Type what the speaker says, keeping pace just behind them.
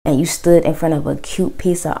you stood in front of a cute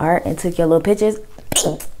piece of art and took your little pictures,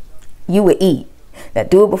 you would eat. Now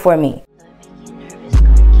do it before me.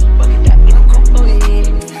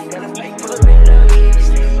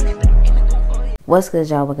 What's good,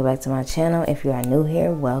 y'all? Welcome back to my channel. If you are new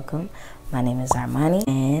here, welcome. My name is Zarmani,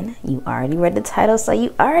 and you already read the title, so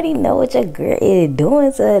you already know what your girl is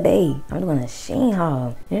doing today. I'm doing a SHEIN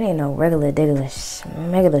haul. It ain't no regular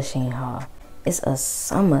SHEIN haul. It's a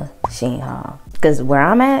summer SHEIN haul. Because where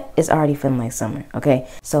I'm at, it's already feeling like summer, okay?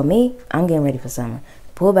 So me, I'm getting ready for summer.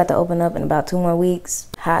 Pool about to open up in about 2 more weeks.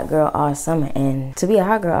 Hot girl all summer. And to be a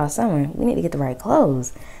hot girl all summer, we need to get the right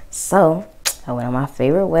clothes. So I went on my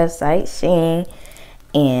favorite website, SHEIN,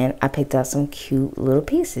 and I picked out some cute little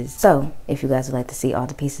pieces. So if you guys would like to see all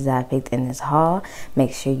the pieces I picked in this haul,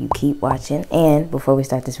 make sure you keep watching. And before we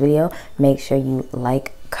start this video, make sure you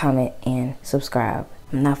like, comment, and subscribe.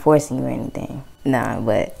 I'm not forcing you or anything. Nah,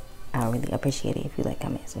 but I really appreciate it if you like,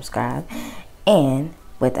 comment, and subscribe. And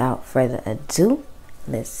without further ado,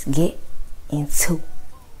 let's get into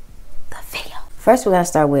the video. First, we're gonna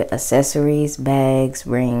start with accessories, bags,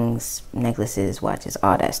 rings, necklaces, watches,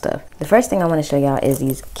 all that stuff. The first thing I want to show y'all is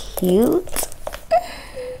these cute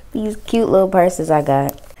little purses I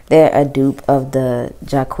got. They're a dupe of the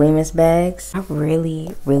Jacquemus bags. I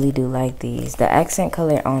really do like these. The accent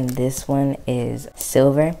color on this one is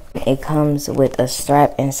silver. It comes with a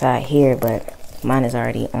strap inside here, but mine is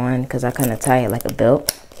already on because I kind of tie it like a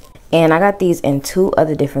belt. And I got these in 2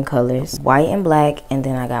 other different colors, white and black, and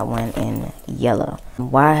then I got one in yellow.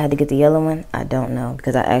 Why I had to get the yellow one, I don't know,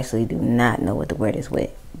 because I actually do not know what to wear this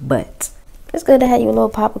with. But it's good to have you a little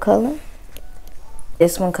pop of color.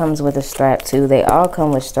 This one comes with a strap too. They all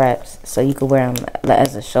come with straps, so you can wear them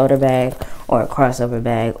as a shoulder bag or a crossover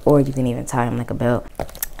bag, or you can even tie them like a belt.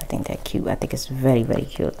 I think they're cute. I think it's very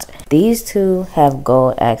cute. These 2 have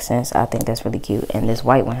gold accents. I think that's really cute. And this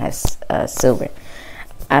white one has silver.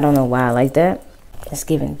 I don't know why I like that. It's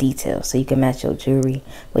giving detail, so you can match your jewelry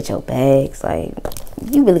with your bags. Like,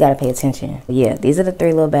 you really gotta pay attention. But yeah, these are the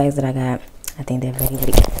 3 little bags that I got. I think they're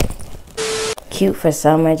very cute for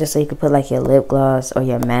summer, just so you can put like your lip gloss or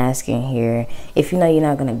your mask in here. If you know you're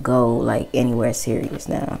not gonna go like anywhere serious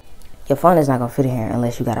now. Your phone is not gonna fit in here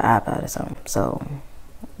unless you got an iPod or something. So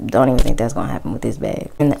don't even think that's gonna happen with this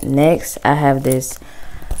bag. And next, I have this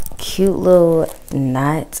cute little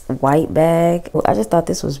knot white bag. I just thought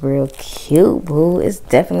this was real cute, boo. It's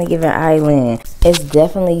definitely giving island. It's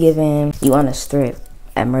definitely giving you on a strip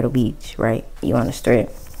at Myrtle Beach, right? You on a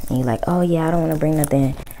strip and you're like, oh yeah, I don't want to bring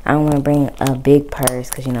nothing. I don't want to bring a big purse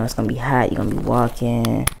because you know it's gonna be hot. You're gonna be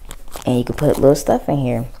walking, and you can put little stuff in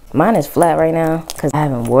here. Mine is flat right now because I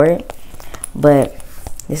haven't wore it, but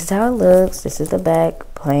this is how it looks. This is the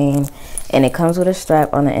back, plain, and it comes with a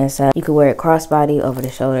strap on the inside. You could wear it crossbody over the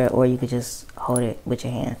shoulder, or you could just hold it with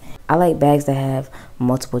your hand. I like bags that have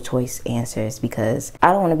multiple choice answers because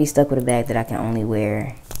I don't want to be stuck with a bag that I can only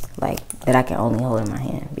wear, like that I can only hold in my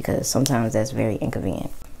hand, because sometimes that's very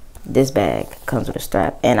inconvenient. This bag comes with a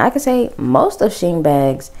strap, and I could say most of SHEIN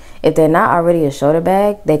bags, if they're not already a shoulder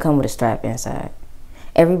bag, they come with a strap inside.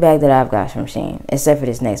 Every bag that I've got from SHEIN, except for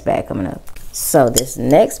this next bag coming up. So this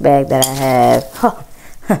next bag that I have,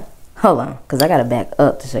 hold on, because I got to back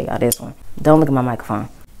up to show y'all this one. Don't look at my microphone.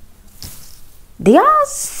 Do y'all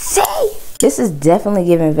see? This is definitely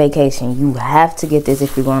giving vacation. You have to get this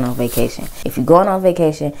if you're going on vacation. If you're going on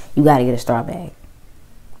vacation, you got to get a straw bag.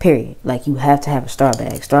 Period. Like, you have to have a straw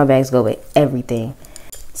bag. Straw bags go with everything.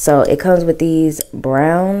 So it comes with these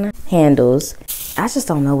brown handles. I just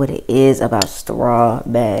don't know what it is about straw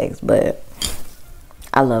bags, but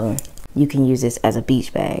I love them. You can use this as a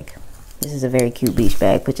beach bag. This is a very cute beach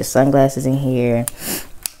bag. Put your sunglasses in here.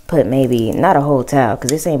 Put maybe, not a whole towel, because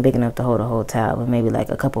this ain't big enough to hold a whole towel, but maybe like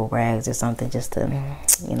a couple rags or something just to,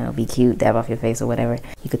 you know, be cute, dab off your face or whatever.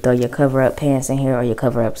 You could throw your cover-up pants in here, or your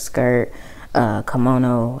cover-up skirt,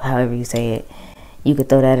 kimono, however you say it. You could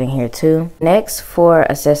throw that in here too. Next, for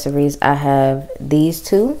accessories, I have these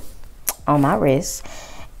 2 on my wrist.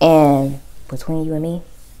 And between you and me,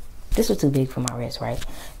 this was too big for my wrist, right?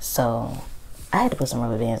 So I had to put some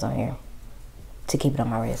rubber bands on here to keep it on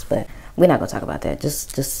my wrist, but we're not gonna talk about that.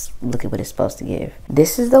 Just look at what it's supposed to give.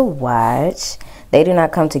 This is the watch. They do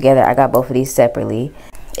not come together. I got both of these separately.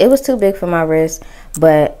 It was too big for my wrist,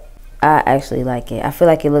 but I actually like it. I feel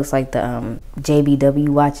like it looks like the JBW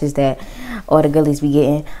watches that all the girlies be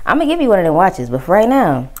getting. I'm gonna give you one of them watches, but for right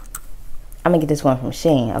now, I'm gonna get this one from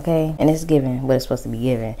SHEIN, okay? And it's giving what it's supposed to be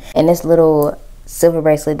giving. And this little silver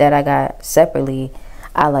bracelet that I got separately,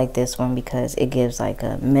 I like this one because it gives like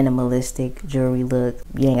a minimalistic jewelry look.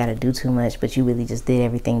 You ain't gotta do too much, but you really just did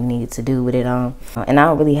everything you needed to do with it on. And I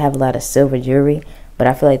don't really have a lot of silver jewelry, but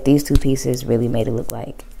I feel like these two pieces really made it look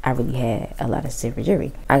like I really had a lot of silver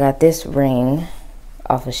jewelry. I got this ring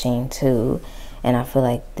off of SHEIN too, and I feel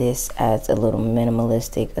like this adds a little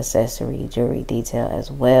minimalistic accessory jewelry detail as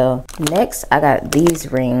well. Next, I got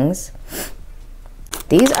these rings.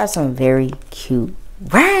 These are some very cute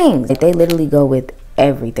rings. Like, they literally go with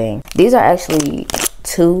everything. These are actually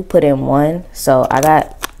 2 put in 1, so I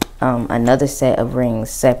got another set of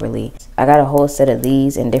rings separately. I got a whole set of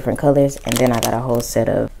these in different colors, and then I got a whole set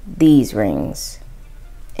of these rings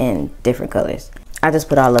in different colors. I just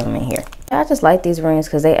put all of them in here. I just like these rings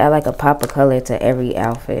because they add like a pop of color to every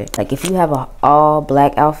outfit. Like, if you have a all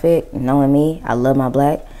black outfit, knowing me, I love my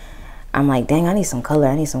black, I'm like, dang, I need some color.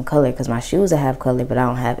 I need some color because my shoes have color, but I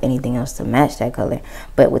don't have anything else to match that color.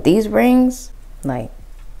 But with these rings, like,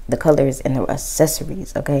 the colors and the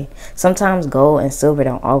accessories, okay? Sometimes gold and silver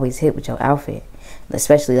don't always hit with your outfit,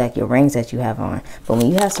 especially like your rings that you have on. But when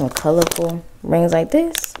you have some colorful rings like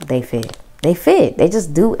this, they fit. They fit. They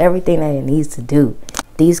just do everything that it needs to do.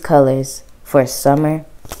 These colors for summer,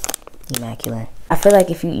 immaculate. I feel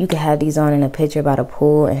like if you could have these on in a picture by the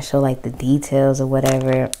pool and show like the details or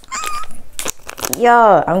whatever.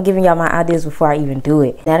 Y'all, I'm giving y'all my ideas before I even do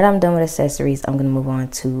it. Now that I'm done with accessories, I'm gonna move on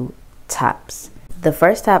to tops. The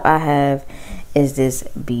first top I have is this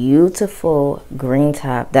beautiful green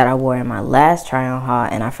top that I wore in my last try on haul,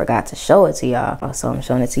 and I forgot to show it to y'all, so I'm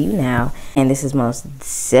showing it to you now. And this is most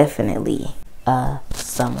definitely a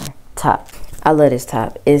summer top. I love this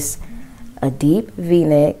top. It's a deep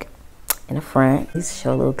v-neck in the front. These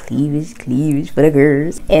show a little cleavage for the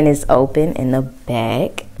girls, and it's open in the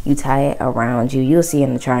back. You tie it around you. You'll see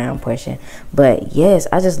in the try on portion. But yes,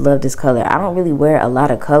 I just love this color. I don't really wear a lot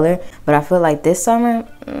of color, but I feel like this summer,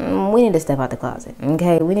 we need to step out the closet,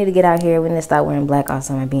 okay? We need to get out here. We need to stop wearing black all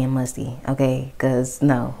summer being musty, okay? Because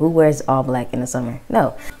no, who wears all black in the summer?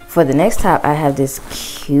 No. For the next top, I have this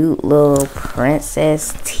cute little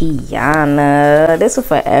Princess Tiana. This will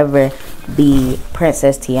forever be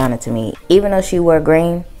Princess Tiana to me. Even though she wore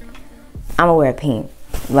green, I'm gonna wear pink.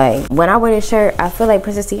 Like, when I wear this shirt, I feel like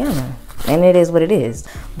Princess Tiana, and it is what it is.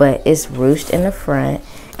 But it's ruched in the front,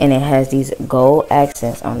 and it has these gold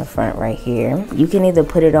accents on the front right here. You can either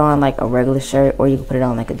put it on like a regular shirt, or you can put it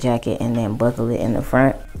on like a jacket and then buckle it in the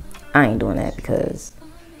front. I ain't doing that because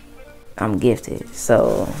I'm gifted.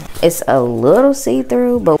 So it's a little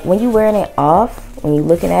see-through, but when you wearing it off, when you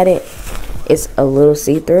looking at it, it's a little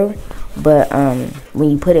see-through. But when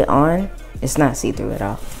you put it on, it's not see-through at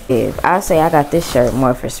all. If I say I got this shirt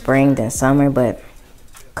more for spring than summer, but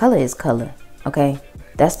color is color, okay?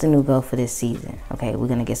 That's the new goal for this season, okay? We're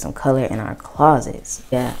gonna get some color in our closets.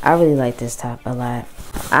 Yeah, I really like this top a lot.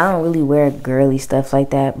 I don't really wear girly stuff like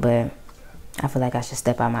that, but I feel like I should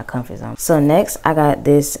step out my comfort zone. So next, I got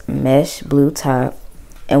this mesh blue top.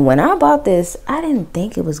 And when I bought this, I didn't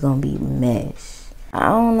think it was gonna be mesh. I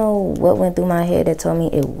don't know what went through my head that told me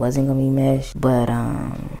it wasn't gonna be mesh, but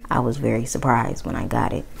I was very surprised when I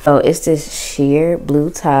got it. So it's this sheer blue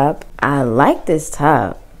top. I like this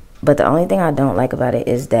top, but the only thing I don't like about it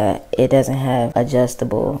is that it doesn't have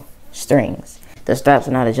adjustable strings. The straps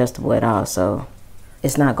are not adjustable at all, so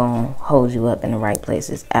it's not gonna hold you up in the right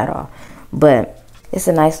places at all. But it's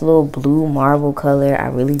a nice little blue marble color. I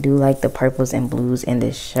really do like the purples and blues in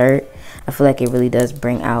this shirt. I feel like it really does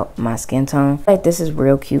bring out my skin tone. Like, this is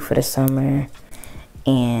real cute for the summer.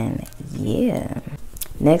 And yeah.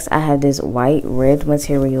 Next, I have this white red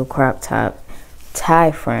material crop top,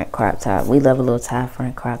 tie front crop top. We love a little tie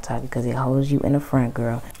front crop top because it holds you in the front,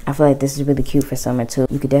 girl. I feel like this is really cute for summer too.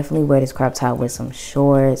 You could definitely wear this crop top with some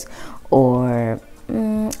shorts or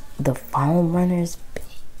the foam runners,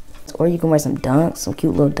 or you can wear some dunks, some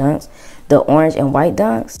cute little dunks, the orange and white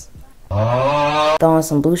dunks. Throw on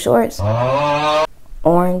some blue shorts,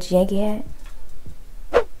 orange Yankee hat.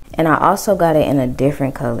 And I also got it in a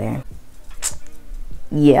different color.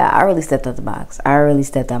 Yeah, I really stepped out the box. I really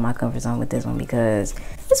stepped out my comfort zone with this one because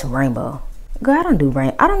it's rainbow. Girl, I don't do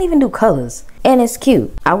rain. I don't even do colors. And it's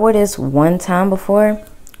cute. I wore this one time before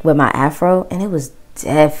with my afro, and it was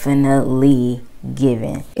definitely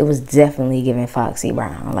giving. It was definitely giving Foxy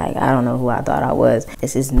Brown. Like, I don't know who I thought I was.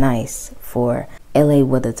 This is nice for LA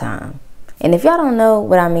weather time. And if y'all don't know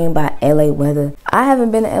what I mean by LA weather, I haven't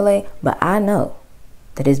been to LA, but I know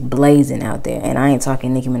that it's blazing out there. And I ain't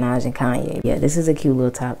talking Nicki Minaj and Kanye. Yeah, this is a cute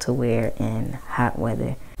little top to wear in hot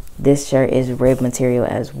weather. This shirt is red material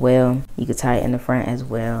as well. You can tie it in the front as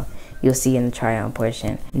well. You'll see in the try on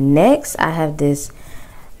portion. Next, I have this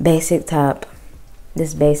basic top,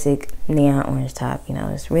 this basic neon orange top. You know,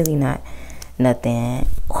 it's really not nothing.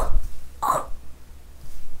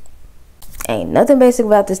 Ain't nothing basic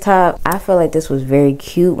about this top. I feel like this was very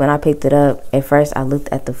cute when I picked it up. At first I looked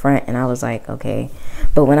at the front and I was like, okay,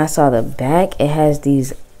 but when I saw the back, it has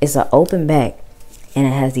these, it's an open back and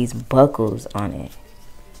it has these buckles on it.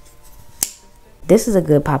 This is a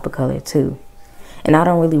good pop of color too, and I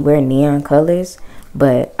don't really wear neon colors,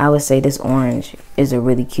 but I would say this orange is a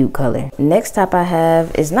really cute color. Next top I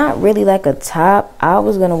have is not really like a top. I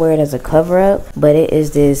was gonna wear it as a cover up, but it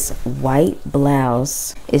is this white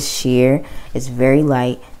blouse. It's sheer, it's very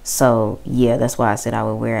light. So yeah, that's why I said I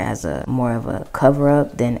would wear it as a more of a cover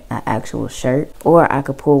up than an actual shirt. Or I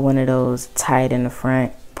could pull one of those tied in the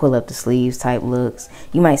front, pull up the sleeves type looks.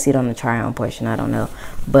 You might see it on the try on portion, I don't know.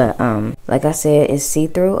 But like I said, it's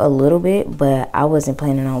see-through a little bit, but I wasn't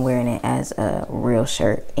planning on wearing it as a real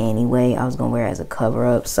shirt anyway. I was gonna wear it as a cover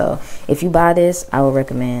up. So if you buy this, I would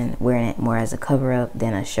recommend wearing it more as a cover up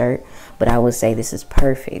than a shirt. But I would say this is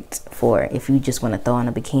perfect for if you just want to throw on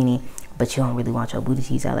a bikini, but you don't really want your booty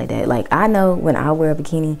cheeks out like that. Like, I know when I wear a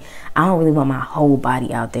bikini, I don't really want my whole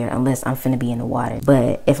body out there unless I'm finna be in the water.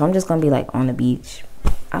 But if I'm just gonna be like on the beach,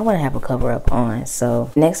 I want to have a cover up on. So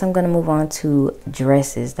next I'm going to move on to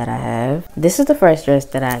dresses that I have. This is the first dress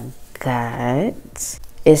that I got.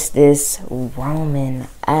 It's this Roman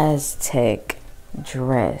Aztec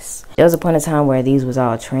dress. There was a point in time where these was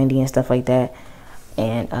all trendy and stuff like that,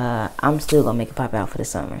 and I'm still gonna make it pop out for the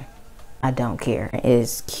summer. I don't care.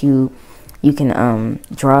 It's cute. You can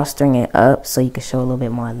drawstring it up so you can show a little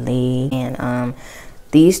bit more leg, and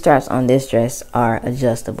these straps on this dress are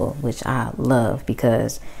adjustable, which I love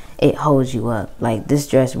because it holds you up. Like, this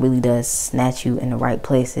dress really does snatch you in the right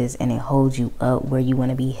places, and it holds you up where you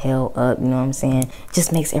want to be held up, you know what I'm saying?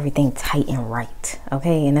 Just makes everything tight and right,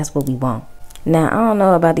 okay? And that's what we want. Now, I don't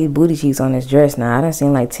know about these booty cheeks on this dress. Now, I done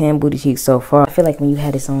seen like 10 booty cheeks so far. I feel like when you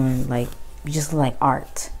had this on, like, you just look like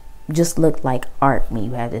art. You just look like art when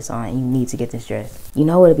you have this on, and you need to get this dress. You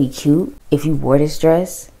know what would be cute? If you wore this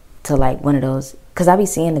dress to like one of those, because I be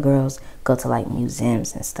seeing the girls go to like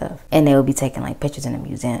museums and stuff, and they will be taking like pictures in a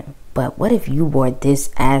museum. But what if you wore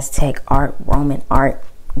this Aztec art, Roman art,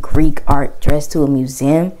 Greek art dress to a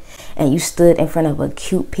museum, and you stood in front of a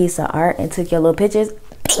cute piece of art and took your little pictures?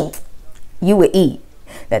 You would eat.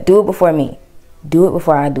 Now do it before me. Do it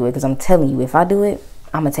before I do it, because I'm telling you, if I do it,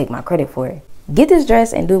 I'm gonna take my credit for it. Get this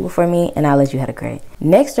dress and do it before me, and I'll let you have the credit.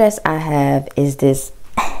 Next dress I have is this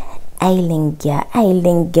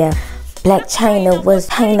Eilinga Black China was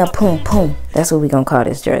China Poom Poom. That's what we gonna call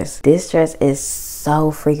this dress. This dress is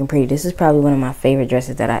so freaking pretty. This is probably one of my favorite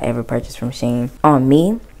dresses that I ever purchased from SHEIN. On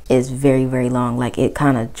me, it's very, very long. Like, it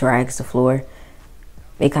kind of drags the floor.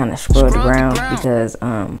 It kind of scrolls the ground because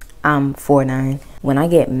I'm 4'9". When I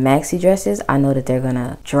get maxi dresses, I know that they're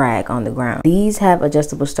gonna drag on the ground. These have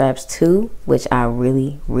adjustable straps too, which I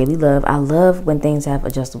really, really love. I love when things have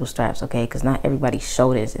adjustable straps, okay? Because not everybody's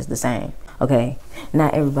shoulders is the same, okay?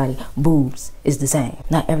 Not everybody boobs is the same.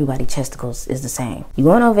 Not everybody chesticles is the same. You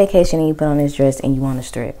going on vacation and you put on this dress and you want to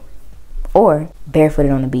strip. Or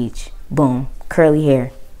barefooted on the beach. Boom. Curly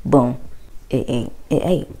hair. Boom. It ate. It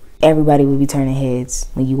ate. Everybody will be turning heads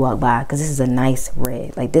when you walk by, because this is a nice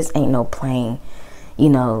red. Like, this ain't no plain, you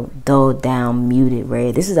know, dulled down muted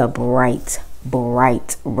red. This is a bright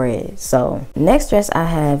red. So next dress I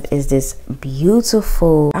have is this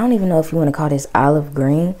beautiful, I don't even know if you want to call this olive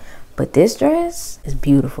green, but this dress is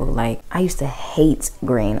beautiful. Like, I used to hate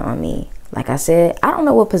green on me. Like I said, I don't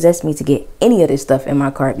know what possessed me to get any of this stuff in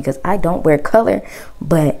my cart, because I don't wear color,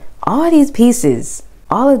 but all of these pieces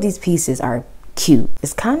are cute.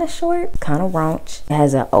 It's kind of short, kind of raunch. It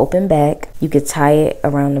has an open back. You could tie it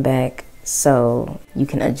around the back so you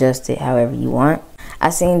can adjust it however you want.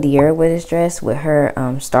 I seen Diera with this dress with her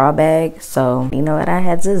straw bag, so you know what, I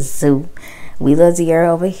had to zoo. We love Diera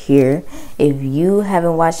over here. If you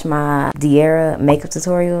haven't watched my Diera makeup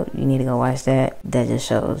tutorial, you need to go watch that. That just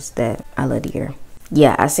shows that I love Diera.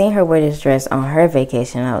 Yeah, I seen her wear this dress on her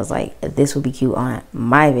vacation. I was like, this would be cute on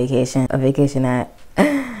my vacation. A vacation that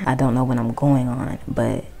I don't know when I'm going on,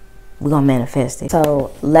 but we're gonna manifest it.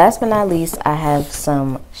 So last but not least, I have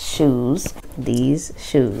some shoes. These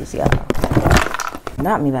shoes, y'all.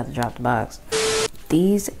 Not me about to drop the box.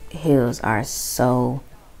 These heels are so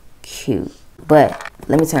cute. But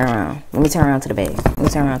let me turn around. Let me turn around to the bag. Let me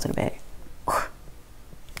turn around to the bag.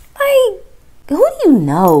 Like, who do you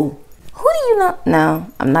know? Who do you know?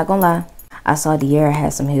 No, I'm not gonna lie. I saw Diera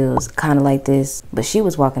had some heels kind of like this, but she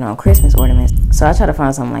was walking on Christmas ornaments. So I try to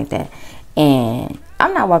find something like that. And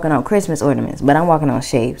I'm not walking on Christmas ornaments, but I'm walking on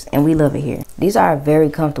shapes, and we love it here. These are very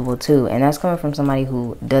comfortable too, and that's coming from somebody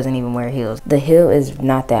who doesn't even wear heels. The heel is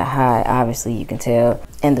not that high, obviously, you can tell.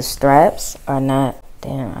 And the straps are not,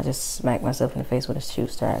 damn, I just smacked myself in the face with a shoe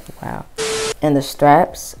strap. Wow. and the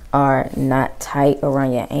straps are not tight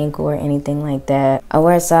around your ankle or anything like that. I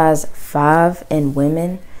wear a size 5 in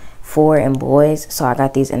women, 4 in boys, so I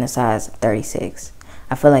got these in a size 36.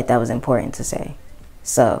 I feel like that was important to say.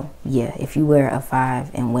 So yeah, if you wear a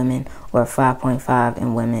 5 in women or a 5.5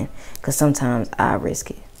 in women, because sometimes I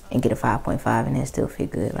risk it and get a 5.5 and it still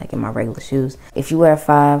fit good, like in my regular shoes. If you wear a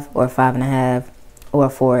 5 or a 5.5 or a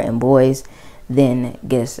 4 in boys, then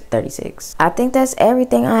get a 36. I think that's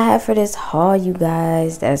everything I have for this haul, you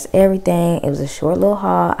guys. That's everything. It was a short little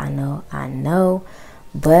haul. I know,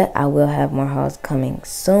 but I will have more hauls coming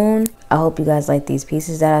soon. I hope you guys like these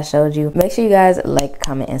pieces that I showed you. Make sure you guys like,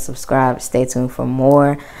 comment, and subscribe. Stay tuned for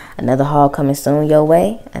more. Another haul coming soon your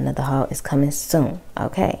way. Another haul is coming soon,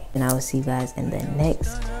 okay? And I will see you guys in the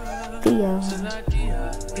next video.